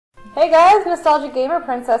Hey guys, Nostalgic Gamer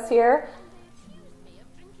Princess here.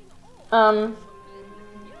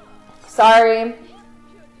 Sorry.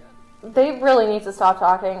 They really need to stop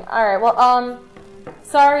talking. Alright, well,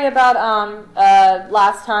 sorry about,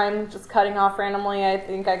 last time just cutting off randomly. I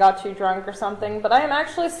think I got too drunk or something, but I am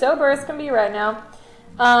actually sober as can be right now.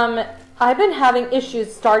 I've been having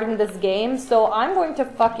issues starting this game, so I'm going to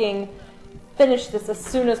fucking finish this as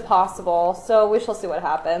soon as possible, so we shall see what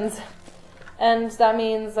happens. And that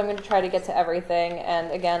means I'm going to try to get to everything,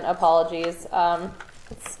 and again, apologies.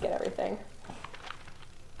 Let's get everything.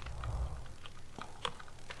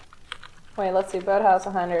 Wait, let's see, Boathouse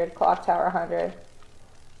 100, Clock Tower 100.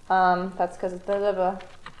 That's because it's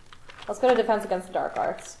Let's go to Defense Against Dark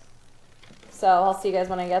Arts. So I'll see you guys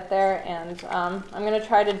when I get there, and I'm going to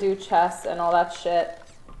try to do chess and all that shit,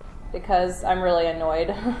 because I'm really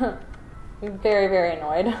annoyed. I'm very, very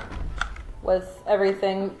annoyed with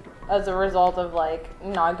everything as a result of, like,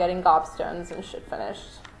 not getting Gobstones and shit finished.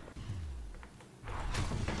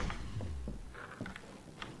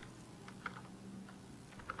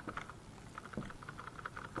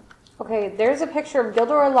 Okay, there's a picture of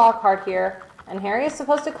Gilderoy Lockhart here, and Harry is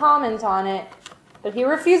supposed to comment on it, but he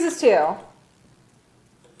refuses to.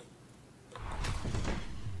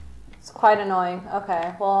 It's quite annoying.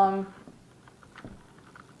 Okay, well,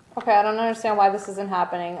 okay, I don't understand why this isn't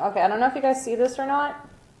happening. Okay, I don't know if you guys see this or not,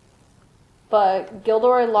 but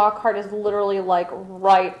Gilderoy Lockhart is literally, like,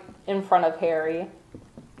 right in front of Harry.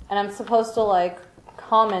 And I'm supposed to, like,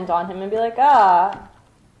 comment on him and be like, ah,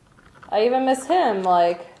 I even miss him.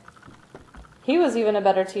 Like, he was even a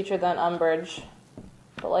better teacher than Umbridge.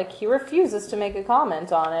 But, like, he refuses to make a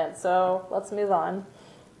comment on it, so let's move on.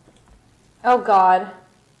 Oh, God.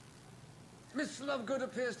 Miss Lovegood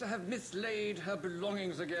appears to have mislaid her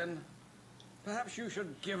belongings again. Perhaps you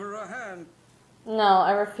should give her a hand. No,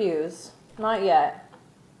 I refuse. Not yet.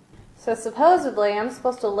 So supposedly, I'm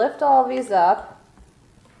supposed to lift all of these up.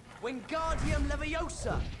 Wingardium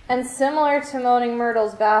Leviosa! And similar to Moaning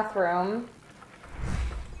Myrtle's bathroom,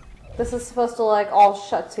 this is supposed to, like, all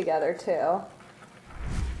shut together, too.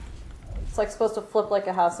 It's, like, supposed to flip like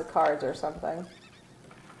a house of cards or something.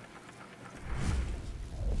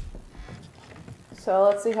 So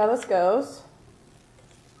let's see how this goes.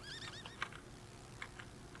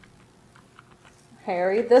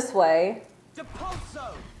 Harry, this way.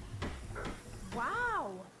 Depulso!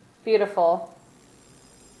 Wow! Beautiful.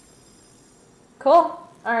 Cool.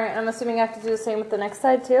 Alright, I'm assuming I have to do the same with the next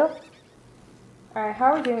side too. Alright, how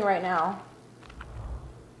are we doing right now?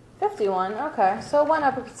 51, okay. So it went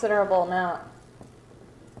up a considerable amount.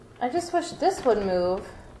 I just wish this would move.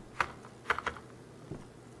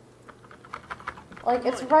 Like,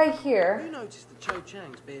 it's right here. Who noticed the Cho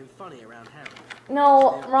Chang's being funny around Harry?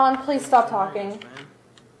 No, Ron, please stop talking.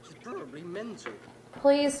 She's probably mental.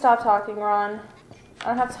 Please stop talking, Ron. I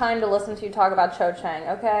don't have time to listen to you talk about Cho Chang,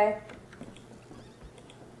 okay?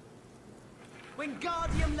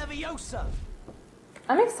 Wingardium Leviosa!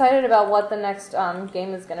 I'm excited about what the next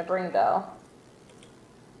game is going to bring, though.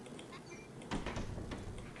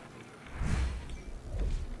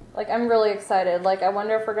 Like, I'm really excited. Like, I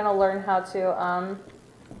wonder if we're going to learn how to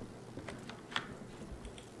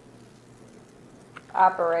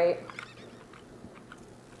operate.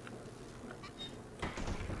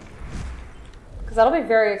 Because that'll be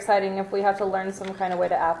very exciting if we have to learn some kind of way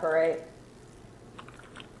to operate.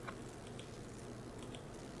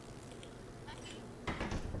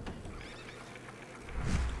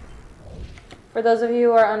 For those of you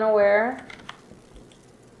who are unaware,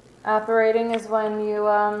 apparating is when you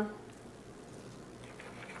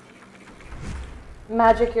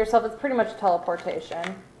magic yourself. It's pretty much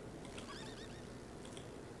teleportation.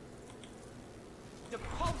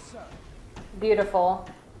 Depulso! Beautiful.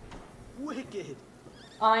 Wicked!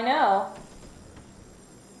 I know.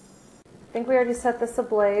 I think we already set this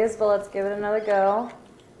ablaze, but let's give it another go.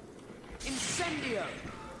 Incendio!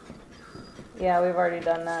 Yeah, we've already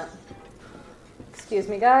done that. Excuse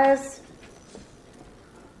me, guys.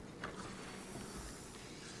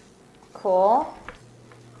 Cool.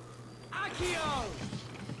 Accio!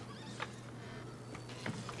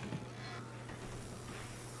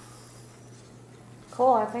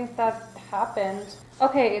 Cool, I think that happened.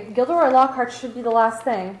 Okay, Gilderoy Lockhart should be the last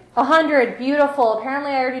thing. 100, beautiful.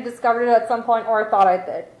 Apparently I already discovered it at some point, or I thought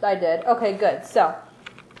I did. Okay, good, so.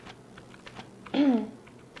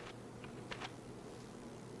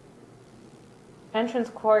 Entrance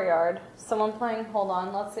courtyard. Someone playing, hold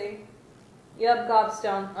on, let's see. Yep,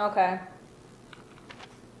 Gobstone, okay.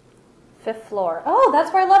 5th floor. Oh,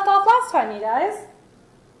 that's where I left off last time, you guys.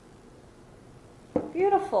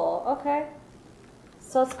 Beautiful, okay.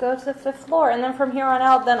 So let's go to the 5th floor. And then from here on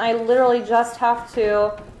out, then I literally just have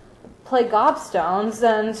to play Gobstones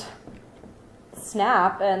and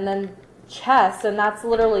Snap and then chess, and that's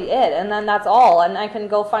literally it. And then that's all. And I can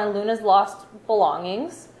go find Luna's lost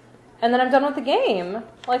belongings. And then I'm done with the game.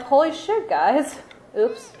 Like, holy shit, guys.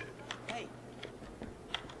 Oops. Hey.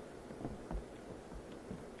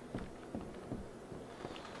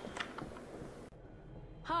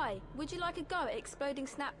 Hi, would you like a go at exploding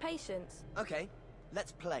Snap patience? Okay,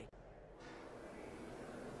 let's play.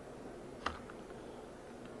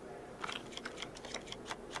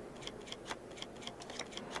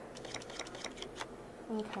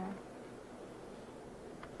 Okay.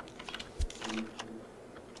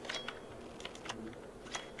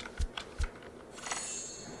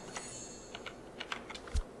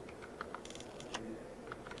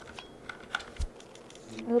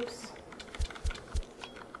 Oops.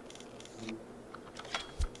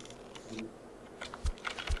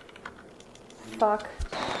 Fuck.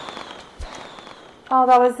 Oh,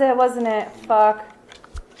 that was it, wasn't it? Fuck.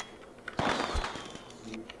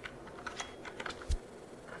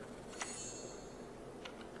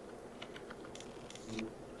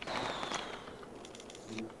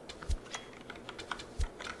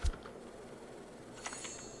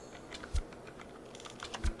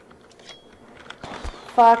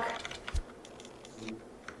 Fuck.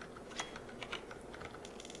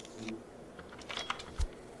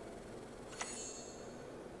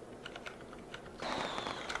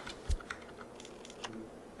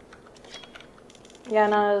 Yeah,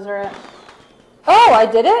 none of those are it. Oh, I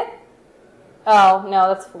did it? Oh, no,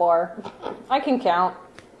 that's floor. I can count.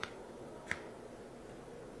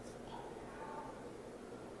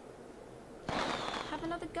 Have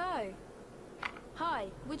another go. Hi,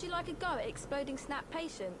 would you like a go at exploding Snap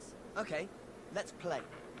patience? Okay, let's play.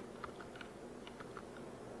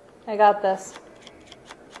 I got this.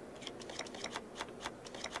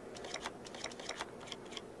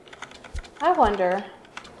 I wonder.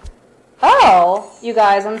 Oh! You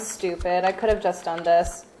guys, I'm stupid. I could have just done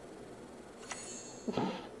this.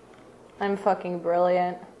 I'm fucking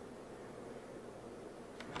brilliant.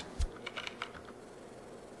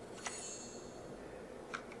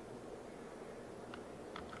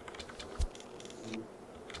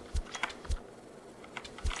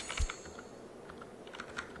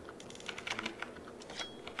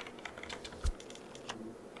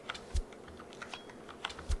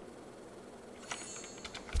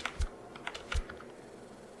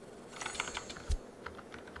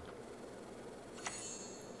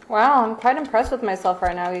 Wow, I'm quite impressed with myself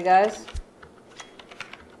right now, you guys.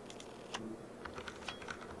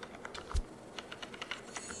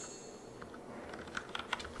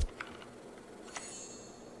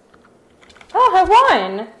 Oh, I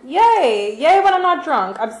won! Yay! Yay when I'm not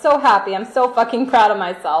drunk. I'm so happy. I'm so fucking proud of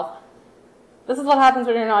myself. This is what happens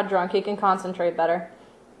when you're not drunk. You can concentrate better.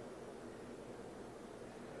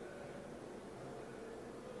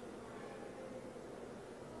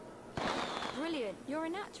 Brilliant, you're a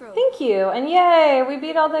natural. Thank you, and yay! We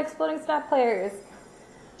beat all the Exploding Snap players.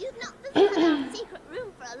 You've not visited our secret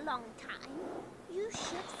room for a long time. You should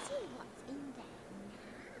see what's in there.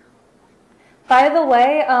 By the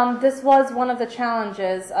way, this was one of the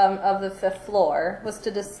challenges of the 5th floor, was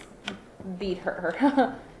to just beat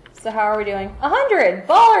her. So how are we doing? 100!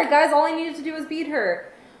 Baller, guys! All I needed to do was beat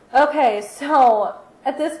her. Okay, so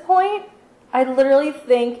at this point, I literally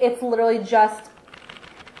think it's literally just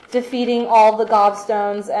defeating all the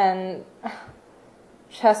Gobstones and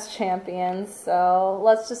chess champions. So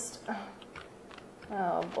let's just...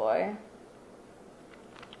 Oh boy.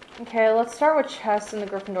 Okay, let's start with chess in the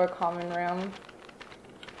Gryffindor common room.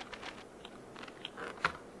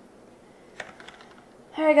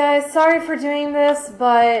 Alright guys, sorry for doing this,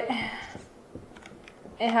 but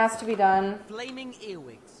it has to be done. Flaming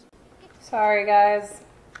earwigs. Sorry guys.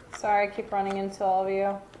 Sorry I keep running into all of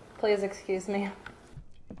you. Please excuse me.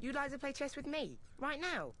 You'd like to play chess with me? Right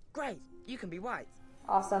now? Great. You can be white.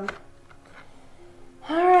 Awesome.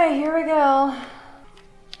 Alright, here we go.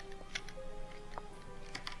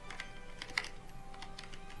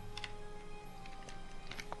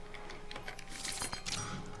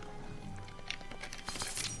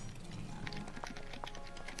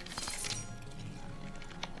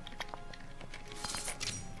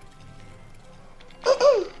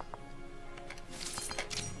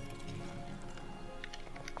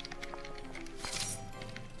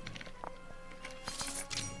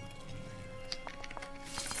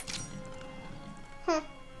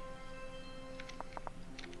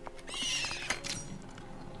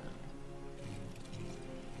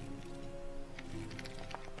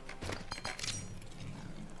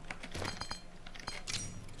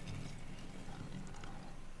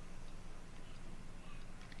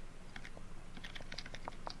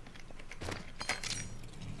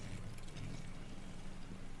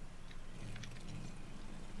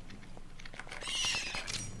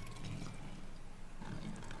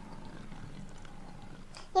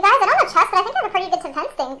 chest, but I think I have a pretty good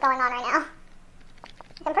defense thing going on right now.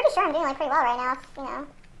 I'm pretty sure I'm doing like pretty well right now, you know.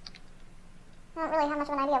 I don't really have much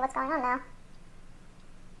of an idea of what's going on though.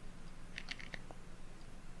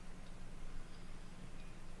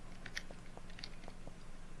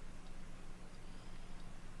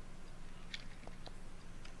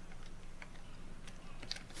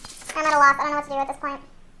 I'm at a loss. I don't know what to do at this point.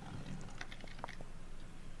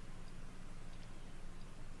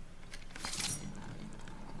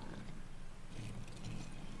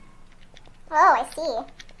 Oh, I see.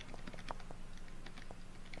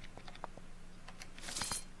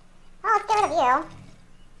 Well, let's get rid of you.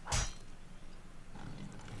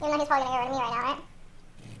 Even though he's probably gonna get rid of me right now, right?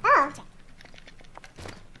 Oh.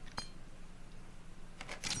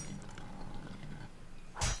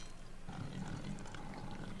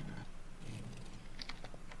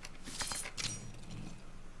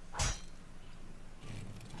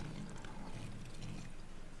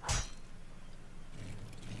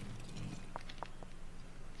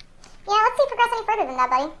 Yeah, let's see progress any further than that,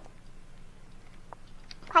 buddy.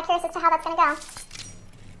 Quite curious as to how that's gonna go.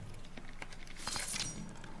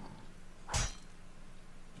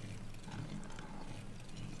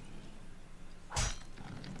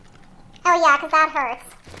 Oh yeah, because that hurts.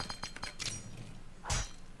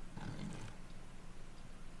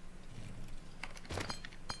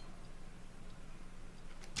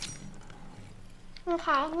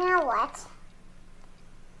 Okay, now what?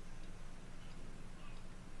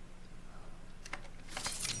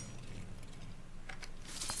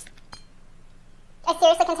 I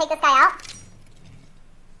seriously can take this guy out?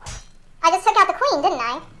 I just took out the queen, didn't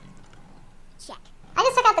I? Check. I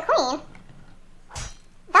just took out the queen.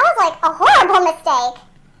 That was like a horrible mistake.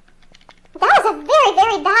 That was a very,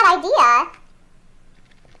 very bad idea.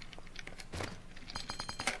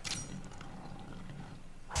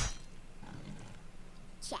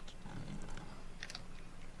 Check.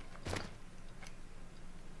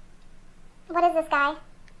 What is this guy?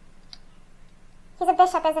 He's a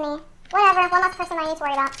bishop, isn't he? Whatever, one less person I need to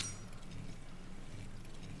worry about.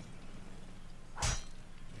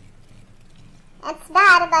 It's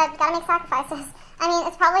bad, but gotta make sacrifices. I mean,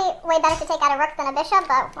 it's probably way better to take out a rook than a bishop,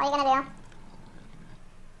 but what are you gonna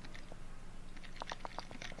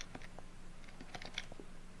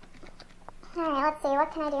do? Alright, let's see,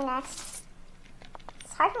 what can I do next?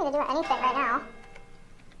 It's hard for me to do anything right now.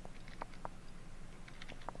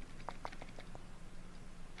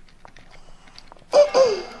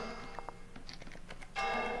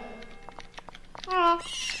 Alright,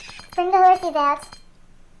 bring the horses out.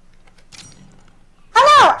 Oh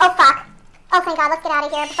no! Oh fuck! Oh thank god, let's get out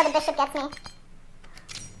of here before the bishop gets me.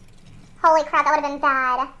 Holy crap, that would have been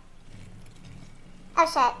bad. Oh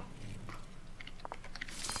shit.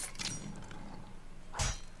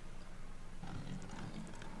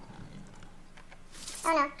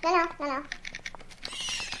 Oh no, no, no, no, no.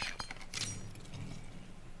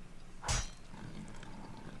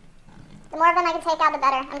 The more of them I can take out, the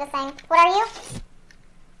better. I'm just saying. What are you?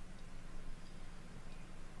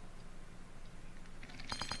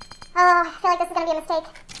 Oh, I feel like this is going to be a mistake.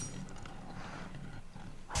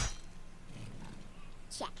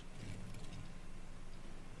 Check.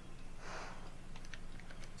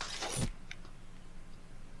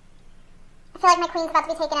 I feel like my queen's about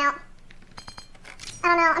to be taken out. I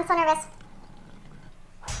don't know. I'm so nervous.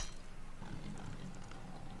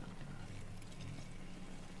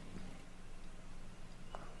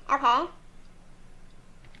 Okay.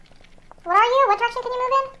 What are you? What direction can you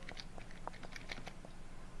move in?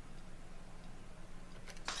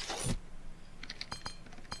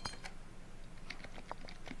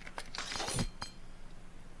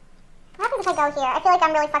 What happens if I go here? I feel like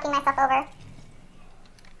I'm really fucking myself over.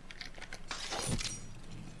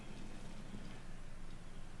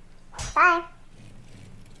 Bye.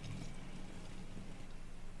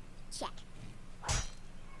 Check.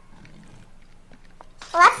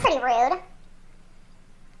 Well, that's pretty rude.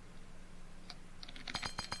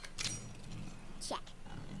 Check.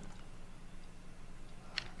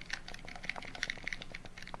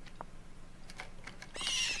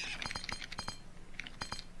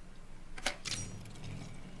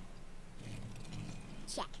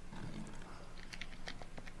 Check.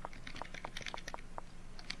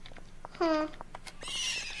 Hmm.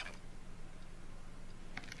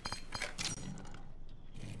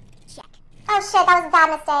 Check. Oh shit, that was a bad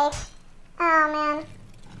mistake. Oh man.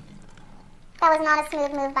 That was not a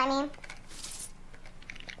smooth move by me.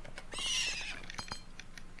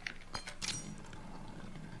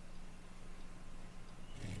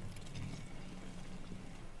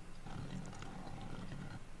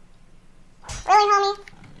 Really, homie?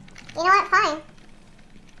 You know what? Fine.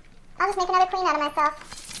 I'll just make another queen out of myself.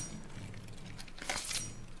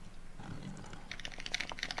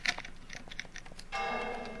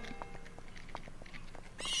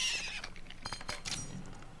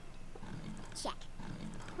 Check.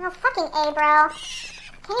 Oh, fucking A, bro.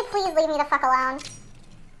 Can you please leave me the fuck alone?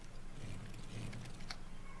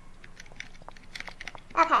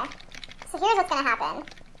 Okay. So here's what's gonna happen.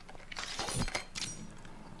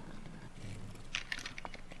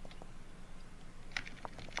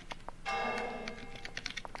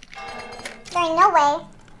 There ain't no way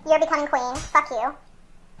you're becoming queen. Fuck you.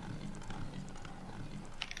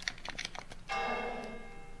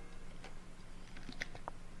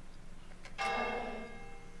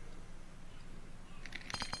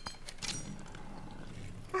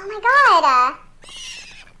 Oh my god!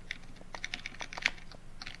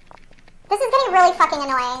 This is getting really fucking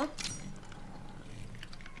annoying.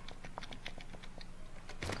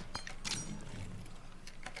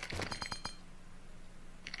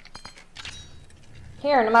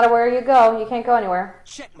 Here, no matter where you go, you can't go anywhere.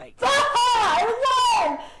 Checkmate. I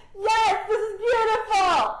won! Yes, this is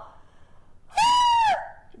beautiful!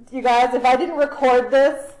 You guys, if I didn't record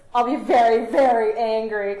this, I'll be very, very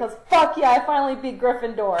angry. Because fuck yeah, I finally beat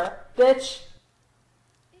Gryffindor. Bitch.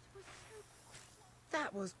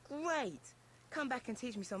 That was great. Come back and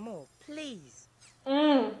teach me some more, please.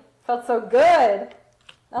 Felt so good.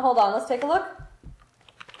 Now hold on, let's take a look.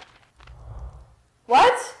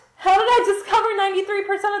 What? How did I discover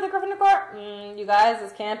 93% of the Gryffindor core? You guys,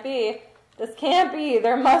 this can't be. This can't be.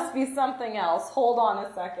 There must be something else. Hold on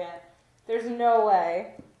a second. There's no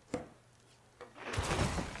way.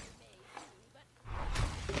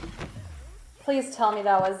 Please tell me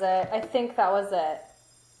that was it. I think that was it.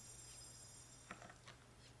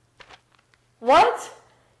 What?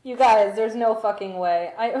 You guys, there's no fucking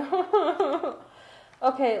way.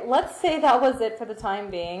 Okay, let's say that was it for the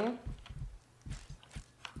time being.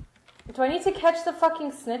 Do I need to catch the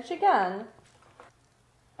fucking snitch again?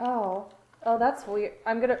 Oh, that's weird.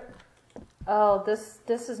 Oh, this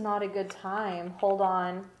is not a good time. Hold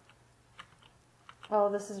on.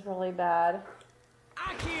 Oh, this is really bad.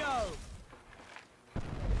 Accio!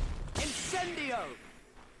 Incendio!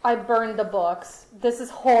 I burned the books. This is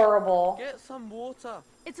horrible. Get some water.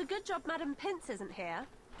 It's a good job Madam Pince isn't here.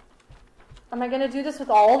 Am I gonna do this with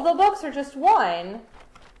all of the books or just one?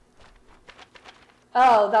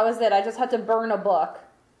 Oh, that was it. I just had to burn a book.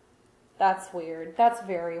 That's weird. That's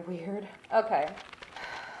very weird. Okay.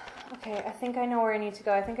 Okay, I think I know where I need to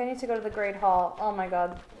go. I think I need to go to the Great Hall. Oh my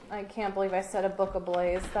god. I can't believe I set a book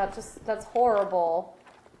ablaze. That's horrible.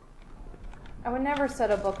 I would never set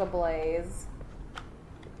a book ablaze.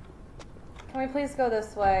 Can we please go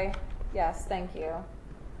this way? Yes, thank you.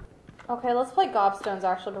 Okay, let's play Gobstones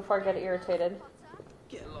actually before I get irritated.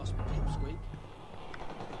 Get lost, pipsqueak.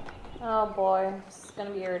 Oh boy, this is gonna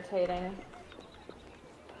be irritating.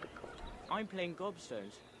 I'm playing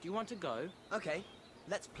Gobstones. Do you want to go? Okay,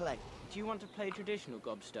 let's play. Do you want to play traditional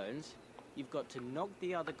Gobstones? You've got to knock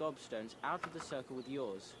the other Gobstones out of the circle with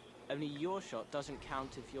yours. Only your shot doesn't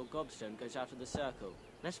count if your Gobstone goes out of the circle.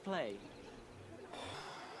 Let's play.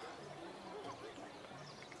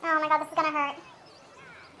 Oh my god, this is gonna hurt.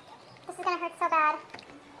 This is gonna hurt so bad.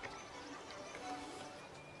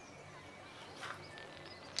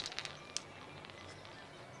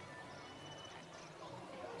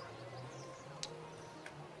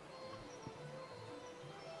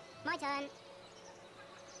 My turn.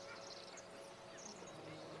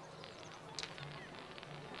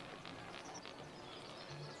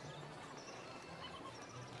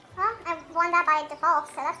 Well, I won that by default,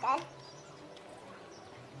 so that's good.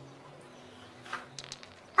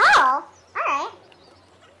 Oh, alright.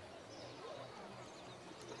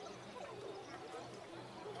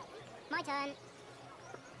 My turn.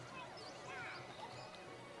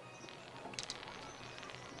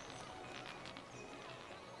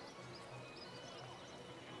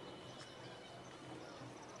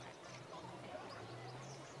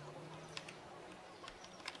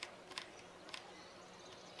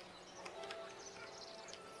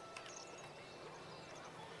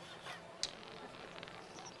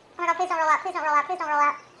 Oh my god, please don't roll out, please don't roll out, please don't roll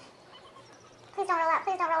out. Please don't roll out,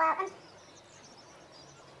 please don't roll out.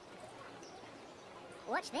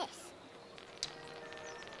 Watch this.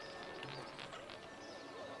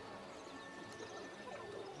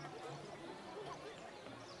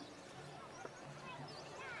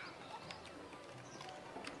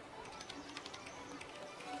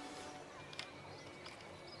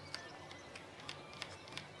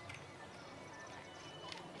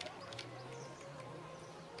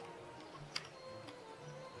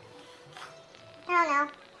 Oh no.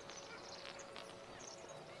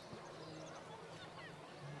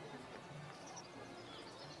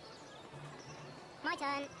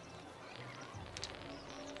 turn.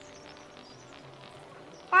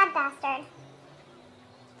 Bad bastard.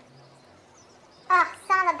 Ugh,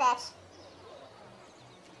 son of a bitch.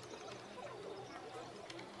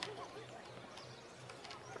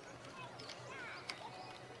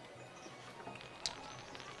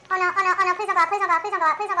 Oh no, oh no, oh no, please don't go out, please don't go out, please don't go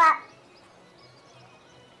out, please don't go out.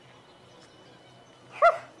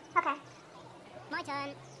 Whew, okay. My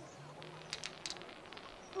turn.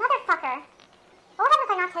 Motherfucker. What would happen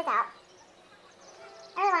if I knocked his out?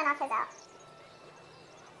 I really want to knock his out.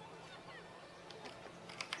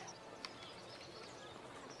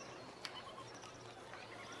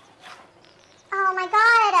 Oh my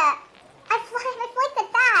god! I flicked it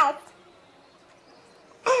fast!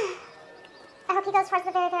 I hope he goes towards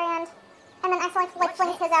the very, very end. And then accidentally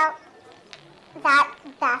flings his out. That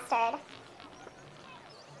bastard.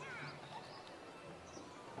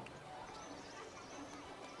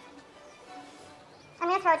 I'm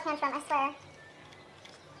gonna throw a tantrum, I swear.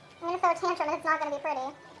 I'm gonna throw a tantrum and it's not gonna be pretty.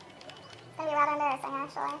 It's gonna be rather embarrassing,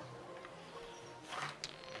 actually.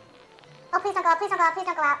 Oh, please don't go out, please don't go out, please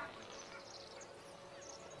don't go out.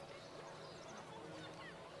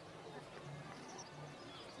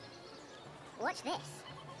 Watch this.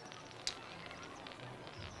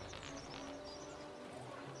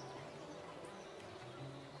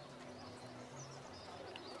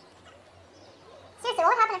 Seriously, what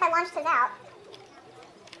would happen if I launched his out?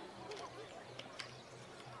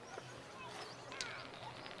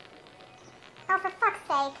 Oh, for fuck's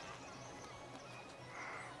sake.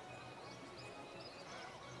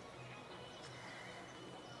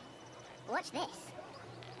 Watch this.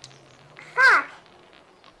 Fuck!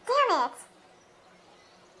 Damn it!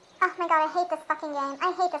 Oh my god, I hate this fucking game.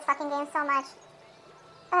 I hate this fucking game so much.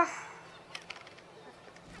 Ugh.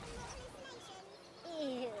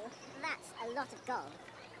 Ew, that's a lot of gob.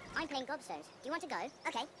 I'm playing Gobstones. Do you want to go?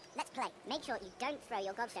 Okay, let's play. Make sure you don't throw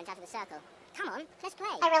your Gobstones out of the circle. Come on, let's play.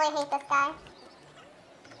 I really hate this guy.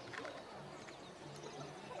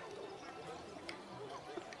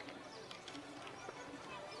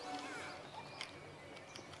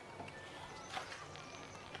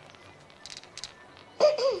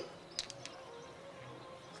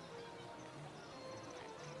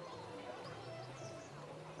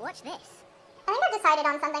 Watch this. I think I've decided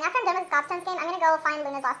on something. After I'm done with this Gobstones game, I'm going to go find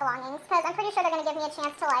Luna's lost belongings, because I'm pretty sure they're going to give me a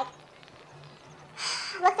chance to, like,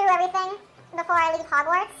 look through everything before I leave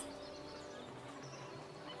Hogwarts.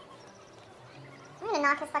 I'm going to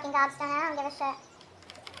knock this fucking Gobstone out. I don't give a shit.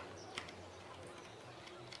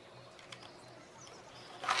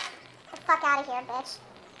 Get the fuck out of here, bitch.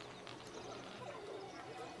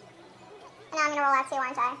 And now I'm going to roll out too,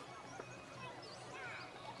 aren't I?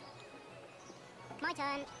 My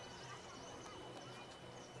turn.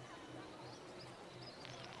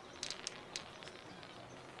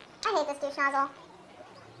 I hate this douche nozzle.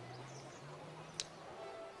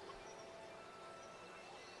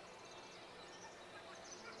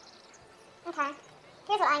 Okay.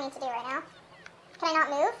 Here's what I need to do right now. Can I not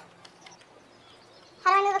move?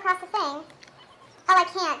 How do I move across the thing? Oh, I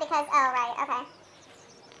can't because... Oh, right. Okay.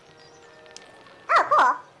 Oh,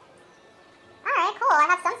 cool. Alright, cool. I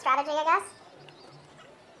have some strategy, I guess.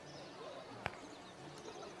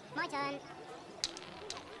 My turn.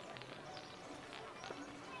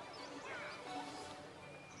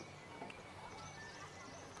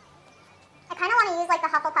 I kind of want to use like the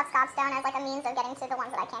Hufflepuff's Gobstone as like a means of getting to the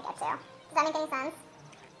ones that I can't get to. Does that make any sense?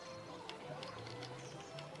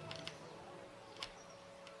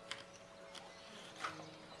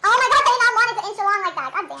 Oh my god, they did not want it to inch along like that.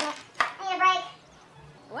 God damn it. I need a break.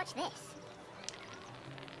 Watch this.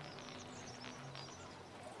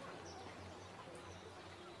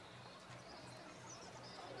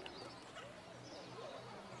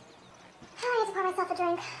 I need to pour myself a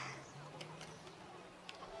drink.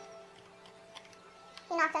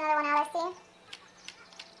 He knocked another one out, I see.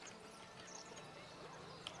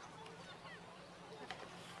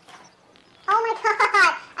 Oh my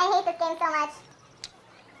god! I hate this game so much.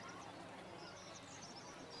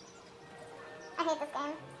 I hate this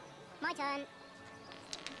game. My turn.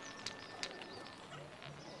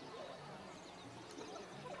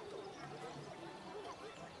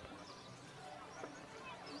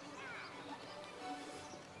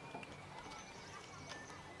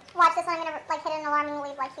 Watch this one, I'm gonna like hit an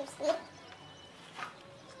alarmingly like huge speed.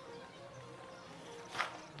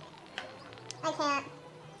 I can't.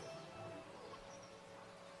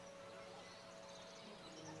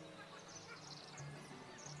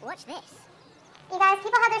 Watch this. You guys,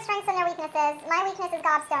 people have their strengths and their weaknesses. My weakness is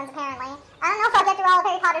Gobstones, apparently. I don't know if I'll get through all of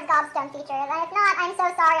Harry Potter's Gobstone features, and if not, I'm so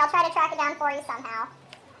sorry. I'll try to track it down for you somehow.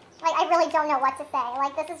 Like, I really don't know what to say.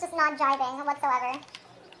 Like, this is just not jiving whatsoever.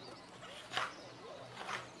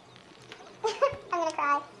 I'm gonna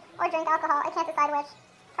cry. Or drink alcohol. I can't decide which.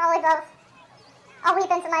 Probably both. I'll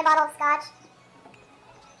weep into my bottle of scotch.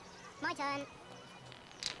 My turn.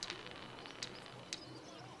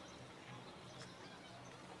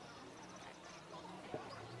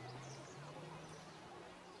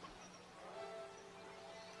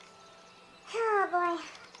 Oh boy.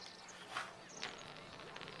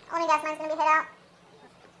 I wanna guess mine's gonna be hit out.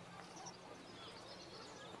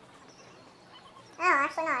 No,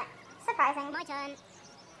 actually not. Surprising. My turn.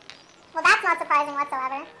 Well, that's not surprising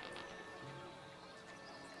whatsoever.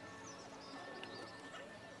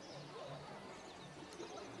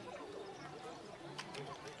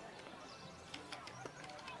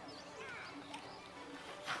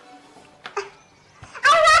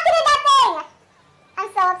 I rocketed that thing! I'm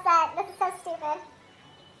so upset. This is so stupid.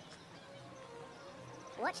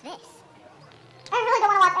 Watch this. I really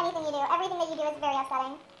don't want to watch anything you do. Everything that you do is very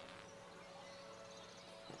upsetting.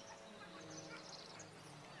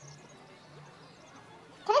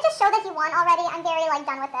 Can it just show that he won already? I'm very, like,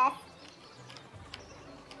 done with this.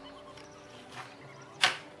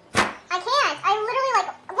 I can't. I literally,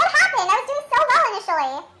 like, what happened? I was doing so well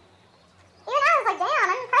initially. Even I was like, damn,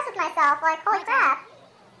 I'm impressed with myself. Like, holy crap.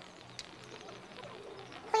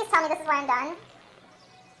 Please tell me this is where I'm done.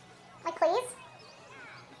 Like, please?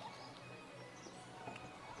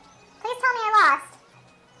 Please tell me I lost.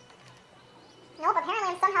 Nope,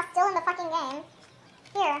 apparently I'm somehow still in the fucking game.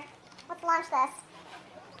 Here, let's launch this.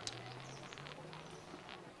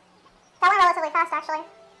 That went relatively fast, actually.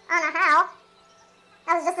 I don't know how.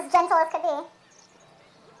 That was just as gentle as could be.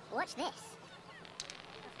 Watch this.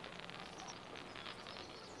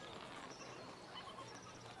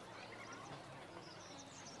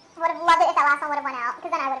 Would have loved it if that last one would have went out,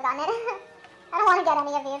 because then I would have gotten it. I don't want to get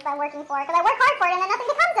any of these that I'm working for, because I work hard for it and then nothing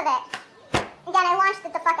becomes of it. Again, I launched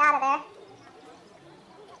it the fuck out of there.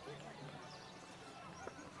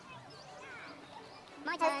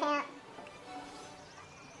 My I just turn. can't.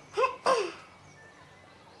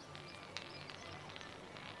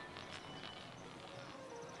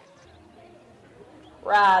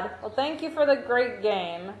 Rad. Well, thank you for the great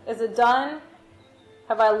game. Is it done?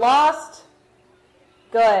 Have I lost?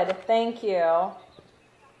 Good. Thank you.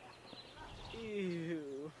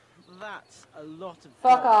 Ew. That's a lot of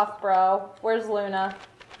Fuck blood. off, bro. Where's Luna?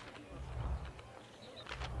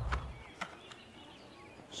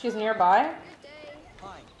 She's nearby? Good day.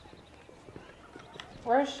 Hi.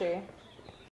 Where is she?